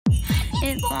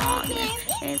It's Vlogmas.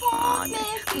 It's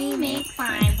Vlogmas. We make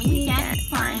fun. We get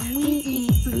fun. We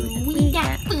eat food. We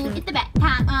get food. It's the best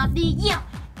time of the year.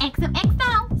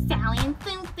 XOXO, Sally and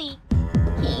Susie.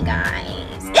 Hey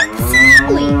guys, it's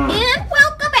Sally, and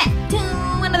welcome back to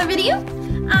another video.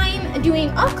 I'm doing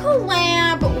a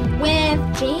collab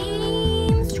with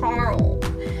James Charles.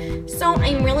 So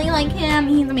I really like him.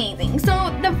 He's amazing. So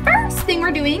the first thing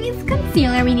we're doing is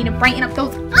concealer. We need to brighten up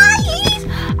those eyes.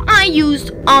 I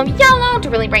used yellow to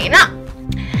really brighten up.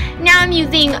 Now I'm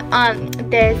using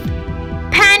this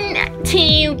pen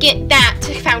to get that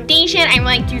foundation. I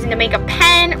like using the makeup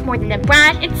pen more than the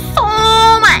brush. It's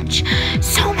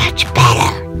so much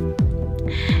better.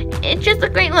 It's just a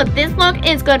great look. This look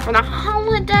is good for the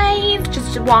holidays,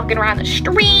 just walking around the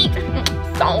street.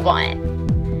 So good.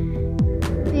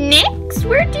 Next,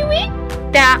 we're doing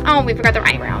that. Oh, we forgot the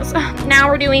eyebrows. Now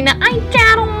we're doing the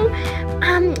eyeshadow.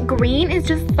 Green is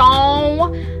just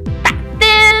so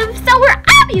effective. So we're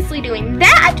obviously doing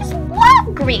that. I just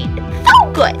love green. It's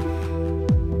so good.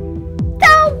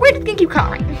 So we're just gonna keep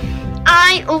coloring.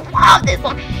 I love this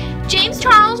look. James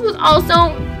Charles was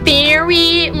also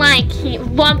very, he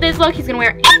loved this look. He's gonna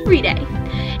wear it every day.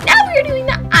 Now we're doing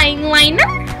the eyeliner.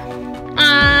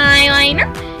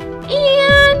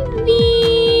 And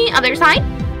the other side.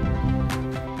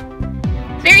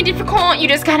 Very difficult. You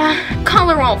just gotta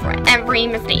color over every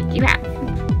mistake you have.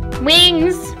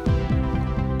 Wings.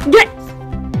 Yes.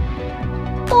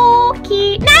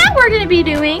 Okay. Now we're gonna be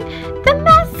doing the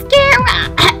mascara.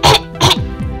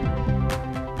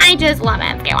 I just love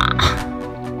mascara.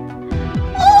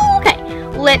 Okay.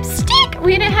 Lipstick.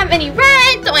 We didn't have any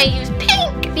red, so I used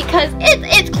pink because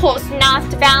it's close enough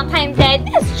to Valentine's Day.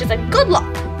 This is just a good look.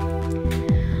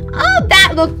 Oh,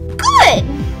 that looked good.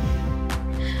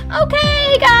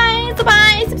 Okay, guys,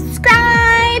 bye.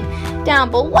 Subscribe down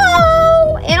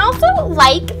below, and also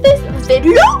like this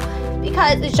video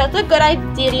because it's just a good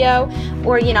video,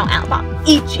 or I'll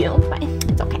eat you. Bye.